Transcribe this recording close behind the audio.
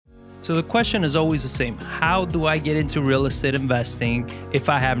So the question is always the same. How do I get into real estate investing if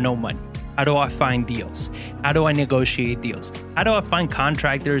I have no money? How do I find deals? How do I negotiate deals? How do I find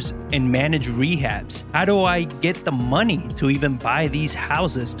contractors and manage rehabs? How do I get the money to even buy these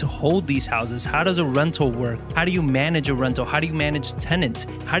houses, to hold these houses? How does a rental work? How do you manage a rental? How do you manage tenants?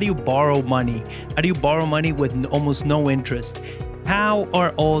 How do you borrow money? How do you borrow money with almost no interest? How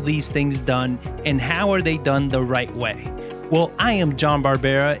are all these things done, and how are they done the right way? Well, I am John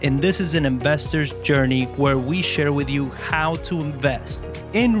Barbera, and this is an investor's journey where we share with you how to invest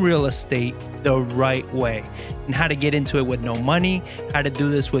in real estate the right way and how to get into it with no money, how to do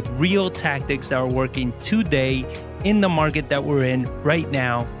this with real tactics that are working today in the market that we're in right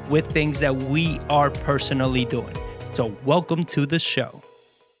now with things that we are personally doing. So welcome to the show.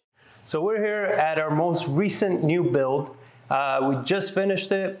 So we're here at our most recent new build. We just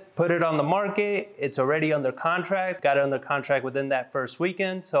finished it, put it on the market. It's already under contract, got it under contract within that first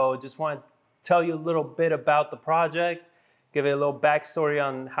weekend. So just want to tell you a little bit about the project, give it a little backstory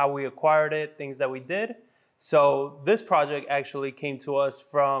on how we acquired it, things that we did. So this project actually came to us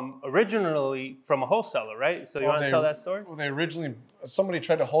originally from a wholesaler, right? So you want to tell that story? Well, somebody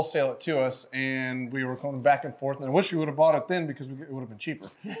tried to wholesale it to us, and we were going back and forth. And I wish we would have bought it then because it would have been cheaper.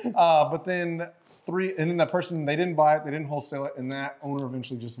 But then that person, they didn't buy it, they didn't wholesale it, and that owner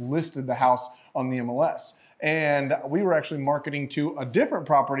eventually just listed the house on the MLS. And we were actually marketing to a different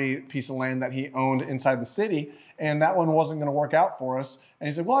property piece of land that he owned inside the city, and that one wasn't going to work out for us. And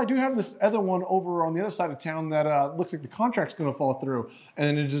he said, well, I do have this other one over on the other side of town that looks like the contract's going to fall through. And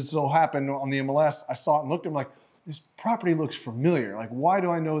then it just so happened on the MLS, I saw it and looked at him like, this property looks familiar. Like, why do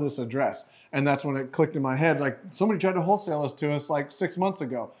I know this address? And that's when it clicked in my head, like somebody tried to wholesale this to us like 6 months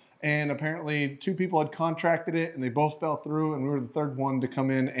ago. And apparently 2 people had contracted it and they both fell through, and we were the third one to come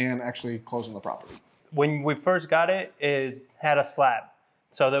in and actually close on the property. When we first got it, it had a slab.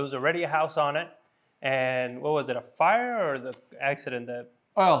 So there was already a house on it. And what was it, a fire or the accident that?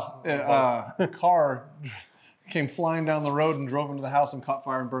 Well, a car came flying down the road and drove into the house and caught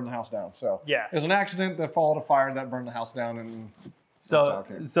fire and burned the house down. So yeah, it was an accident that followed a fire that burned the house down. And so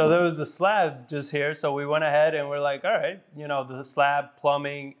there was a slab just here. So we went ahead and we're like, all right, the slab,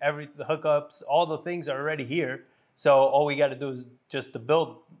 plumbing, the hookups, all the things are already here. So all we got to do is just to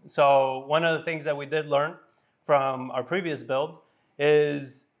build. So one of the things that we did learn from our previous build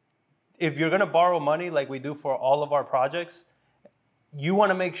is if you're going to borrow money like we do for all of our projects, you want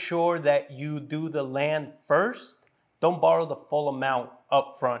to make sure that you do the land first. Don't borrow the full amount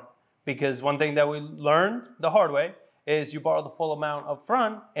up front, because one thing that we learned the hard way is you borrow the full amount up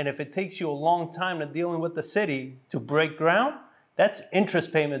front, and if it takes you a long time to dealing with the city to break ground, that's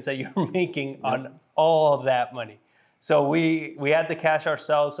interest payments that you're making on all of that money. So we had the cash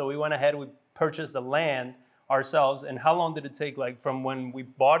ourselves, so we went ahead, we purchased the land ourselves. And how long did it take, like from when we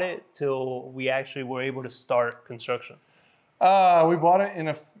bought it till we actually were able to start construction? We bought it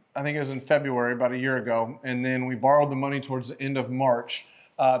I think it was in February, about a year ago, and then we borrowed the money towards the end of March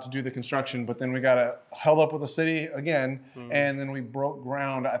to do the construction, but then we got held up with the city again, and then we broke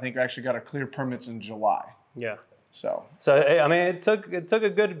ground. I think we actually got our clear permits in July. Yeah. So I mean, it took a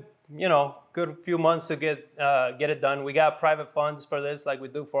good few months to get it done. We got private funds for this, like we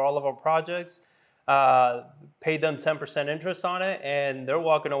do for all of our projects. Paid them 10% interest on it, and they're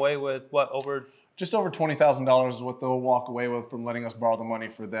walking away with just over $20,000 is what they'll walk away with from letting us borrow the money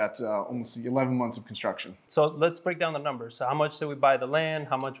for that almost 11 months of construction. So let's break down the numbers. So how much did we buy the land?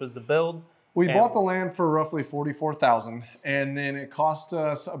 How much was the build? We bought the land for roughly $44,000, and then it cost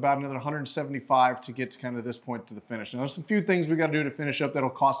us about another $175 to get to kind of this point to the finish. Now, there's a few things we got to do to finish up that'll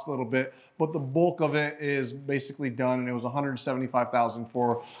cost a little bit, but the bulk of it is basically done, and it was $175,000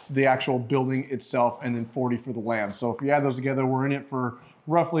 for the actual building itself, and then $40,000 for the land. So if you add those together, we're in it for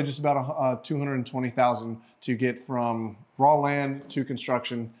roughly just about $220,000 to get from raw land to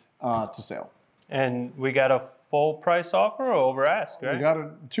construction to sale. And we got a full price offer or over ask, right?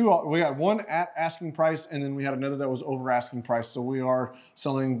 We got one at asking price, and then we had another that was over asking price. So we are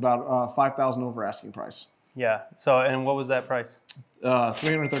selling about $5,000 over asking price. Yeah. So, and what was that price?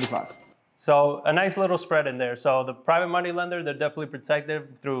 $335. So a nice little spread in there. So the private money lender, they're definitely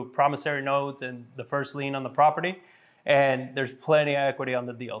protected through promissory notes and the first lien on the property. And there's plenty of equity on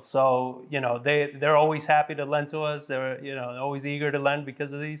the deal. So, they're always happy to lend to us. They're, always eager to lend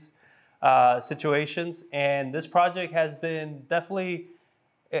because of these situations. And this project has been definitely,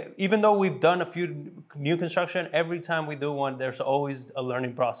 even though we've done a few new construction, every time we do one, there's always a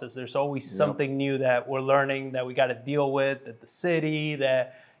learning process. There's always something new that we're learning that we got to deal with at the city,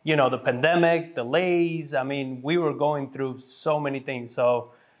 that, the pandemic, delays. I mean, we were going through so many things.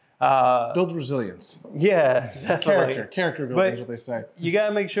 So Builds resilience. Yeah, definitely. Character building But is what they say. you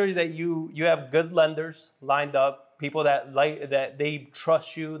gotta make sure that you have good lenders lined up, people that they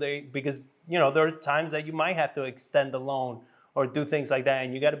trust you. Because there are times that you might have to extend the loan or do things like that,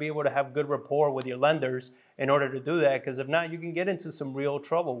 and you got to be able to have good rapport with your lenders in order to do that. Because if not, you can get into some real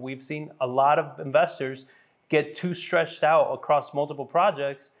trouble. We've seen a lot of investors get too stretched out across multiple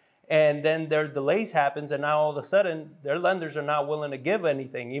projects, and then their delays happens, and now all of a sudden their lenders are not willing to give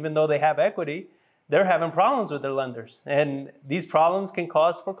anything, even though they have equity. They're having problems with their lenders, and these problems can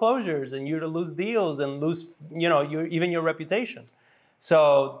cause foreclosures and you to lose deals and lose even your reputation.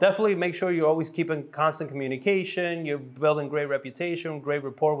 So definitely make sure you're always keeping constant communication, you're building great reputation, great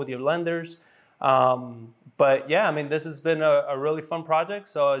rapport with your lenders. But yeah, I mean, this has been a really fun project.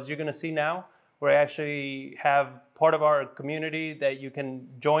 So as you're gonna see now, we actually have part of our community that you can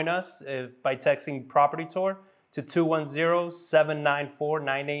join us by texting Property Tour to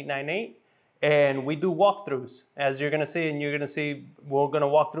 210-794-9898. And we do walkthroughs, as you're gonna see, and we're gonna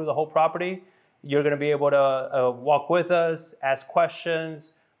walk through the whole property. You're gonna be able to walk with us, ask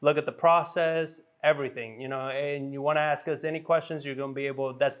questions, look at the process, everything, and you wanna ask us any questions, you're gonna be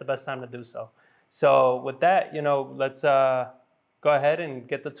able, that's the best time to do so. So with that, let's go ahead and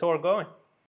get the tour going.